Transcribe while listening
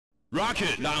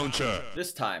Rocket Launcher!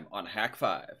 This time on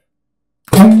Hak5.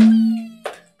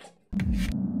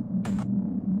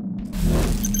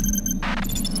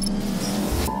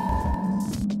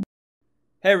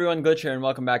 Hey everyone, Glytch here and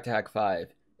welcome back to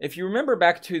Hak5. If you remember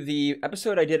back to the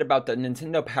episode I did about the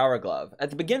Nintendo Power Glove, at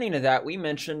the beginning of that we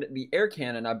mentioned the air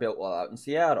cannon I built while out in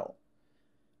Seattle.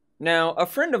 Now, a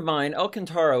friend of mine, El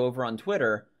Cantaro over on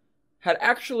Twitter, had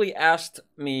actually asked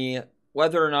me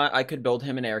whether or not I could build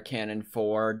him an air cannon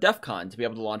for DEF CON to be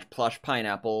able to launch plush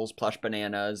pineapples, plush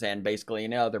bananas, and basically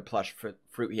any other plush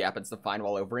fruit he happens to find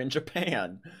while over in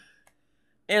Japan.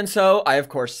 And so I, of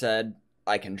course, said,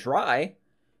 I can try,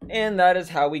 and that is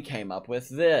how we came up with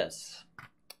this.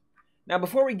 Now,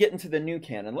 before we get into the new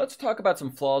cannon, let's talk about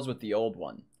some flaws with the old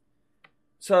one.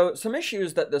 So, some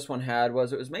issues that this one had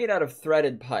was it was made out of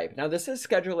threaded pipe. Now, this is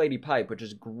Schedule 80 pipe, which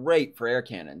is great for air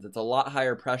cannons. It's a lot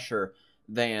higher pressure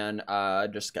than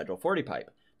just Schedule 40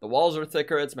 pipe. The walls are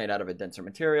thicker, it's made out of a denser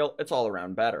material, it's all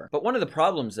around better. But one of the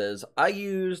problems is I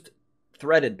used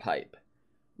threaded pipe.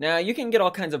 Now, you can get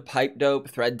all kinds of pipe dope,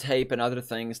 thread tape, and other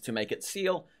things to make it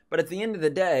seal, but at the end of the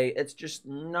day, it's just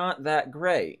not that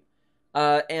great.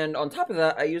 And on top of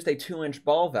that, I used a 2-inch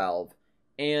ball valve.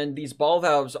 And these ball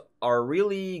valves are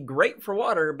really great for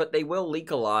water, but they will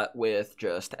leak a lot with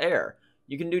just air.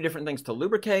 You can do different things to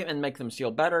lubricate and make them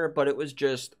seal better, but it was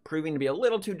just proving to be a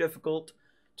little too difficult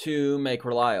to make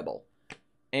reliable.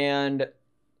 And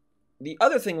the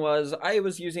other thing was I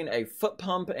was using a foot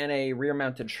pump and a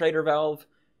rear-mounted Schrader valve,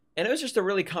 and it was just a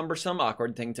really cumbersome,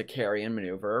 awkward thing to carry and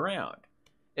maneuver around.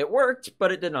 It worked,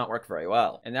 but it did not work very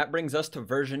well. And that brings us to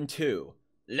version 2.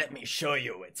 Let me show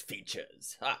you its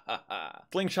features. Ha ha ha.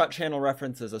 Slingshot channel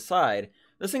references aside,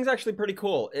 this thing's actually pretty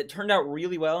cool. It turned out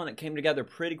really well and it came together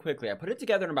pretty quickly. I put it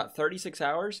together in about 36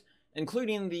 hours,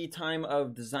 including the time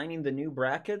of designing the new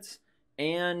brackets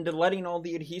and letting all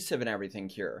the adhesive and everything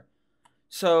cure.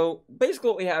 So basically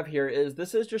what we have here is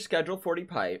this is just Schedule 40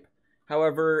 pipe.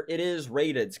 However, it is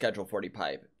rated Schedule 40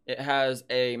 pipe. It has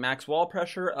a max wall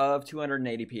pressure of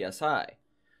 280 psi.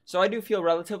 So I do feel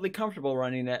relatively comfortable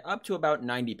running it up to about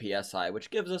 90 psi,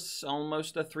 which gives us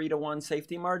almost a 3-to-1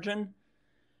 safety margin.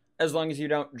 As long as you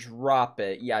don't drop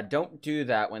it. Yeah, don't do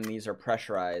that when these are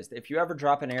pressurized. If you ever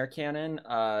drop an air cannon,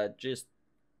 just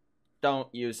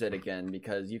don't use it again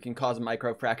because you can cause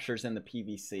microfractures in the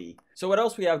PVC. So what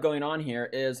else we have going on here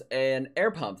is an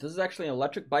air pump. This is actually an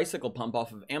electric bicycle pump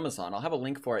off of Amazon. I'll have a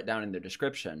link for it down in the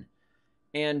description.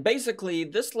 And basically,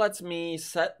 this lets me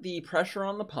set the pressure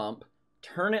on the pump,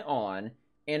 turn it on,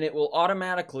 and it will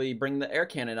automatically bring the air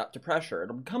cannon up to pressure.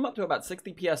 It'll come up to about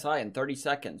 60 psi in 30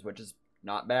 seconds, which is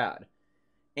not bad.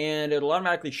 And it'll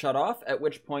automatically shut off, at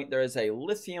which point there is a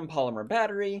lithium polymer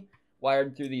battery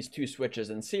wired through these 2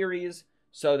 switches in series,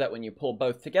 so that when you pull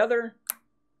both together,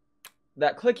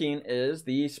 that clicking is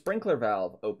the sprinkler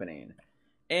valve opening.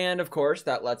 And of course,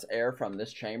 that lets air from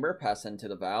this chamber pass into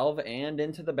the valve and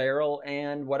into the barrel,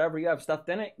 and whatever you have stuffed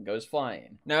in it goes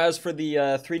flying. Now, as for the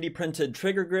 3D printed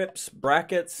trigger grips,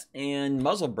 brackets, and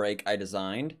muzzle brake I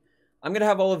designed, I'm going to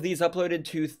have all of these uploaded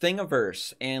to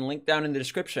Thingiverse and linked down in the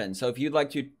description. So if you'd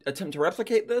like to attempt to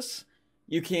replicate this,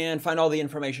 you can find all the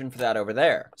information for that over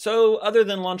there. So other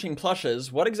than launching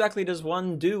plushes, what exactly does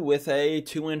one do with a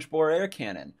 2-inch bore air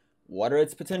cannon? What are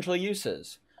its potential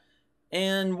uses?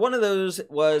 And one of those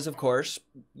was, of course,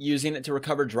 using it to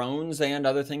recover drones and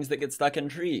other things that get stuck in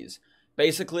trees.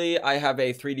 Basically, I have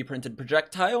a 3D printed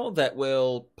projectile that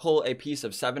will pull a piece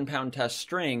of 7-pound test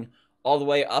string all the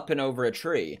way up and over a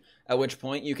tree, at which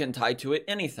point you can tie to it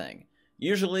anything.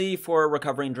 Usually, for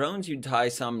recovering drones, you'd tie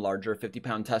some larger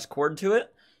 50-pound test cord to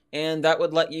it, and that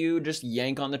would let you just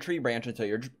yank on the tree branch until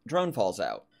your drone falls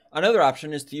out. Another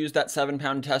option is to use that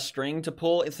 7-pound test string to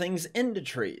pull things into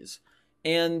trees.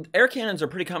 And air cannons are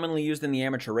pretty commonly used in the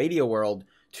amateur radio world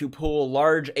to pull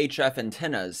large HF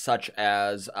antennas, such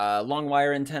as long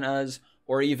wire antennas,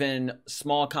 or even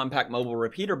small compact mobile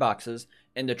repeater boxes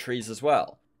into trees as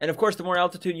well. And of course, the more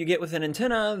altitude you get with an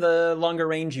antenna, the longer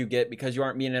range you get because you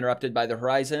aren't being interrupted by the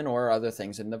horizon or other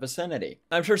things in the vicinity.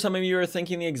 I'm sure some of you are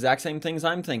thinking the exact same things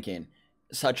I'm thinking.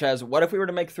 Such as, what if we were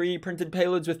to make 3D printed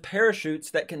payloads with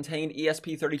parachutes that contained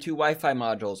ESP32 Wi-Fi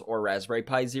modules or Raspberry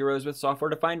Pi Zeros with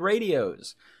software-defined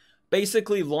radios?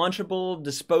 Basically, launchable,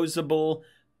 disposable,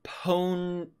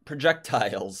 pwn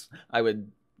projectiles, I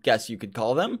would guess you could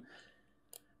call them.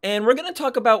 And we're going to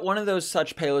talk about one of those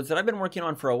such payloads that I've been working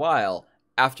on for a while,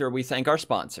 after we thank our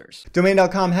sponsors.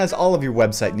 Domain.com has all of your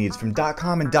website needs, from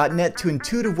 .com and .net to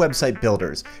intuitive website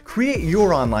builders. Create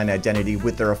your online identity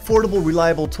with their affordable,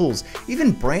 reliable tools.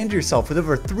 Even brand yourself with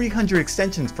over 300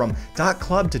 extensions from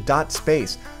 .club to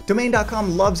 .space.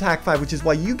 Domain.com loves Hak5, which is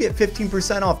why you get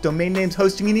 15% off domain names,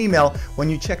 hosting, and email when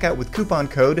you check out with coupon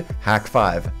code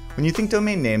Hak5. When you think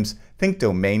domain names, think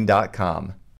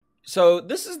Domain.com. So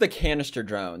this is the canister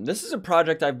drone. This is a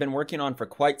project I've been working on for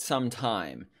quite some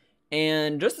time.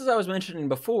 And just as I was mentioning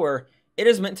before, it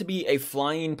is meant to be a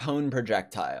flying pwn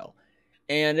projectile.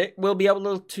 And it will be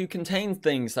able to contain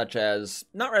things such as,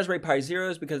 not Raspberry Pi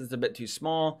Zeros because it's a bit too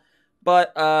small,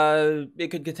 but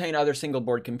it could contain other single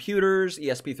board computers,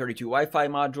 ESP32 Wi-Fi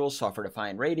modules,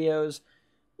 software-defined radios,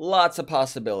 lots of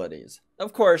possibilities.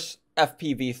 Of course,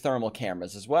 FPV thermal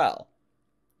cameras as well.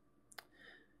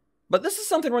 But this is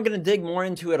something we're going to dig more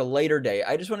into at a later date.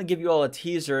 I just want to give you all a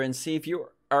teaser and see if you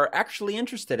are actually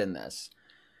interested in this.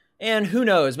 And who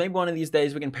knows, maybe one of these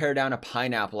days we can pare down a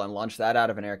pineapple and launch that out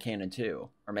of an air cannon too.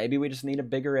 Or maybe we just need a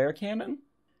bigger air cannon?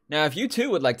 Now, if you too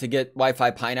would like to get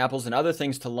Wi-Fi pineapples and other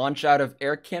things to launch out of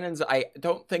air cannons, I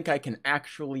don't think I can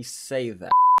actually say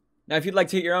that. Now, if you'd like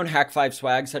to get your own Hak5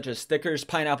 swag, such as stickers,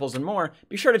 pineapples, and more,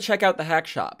 be sure to check out the Hack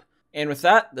Shop. And with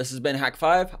that, this has been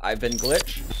Hak5. I've been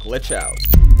Glytch. Glytch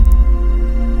out.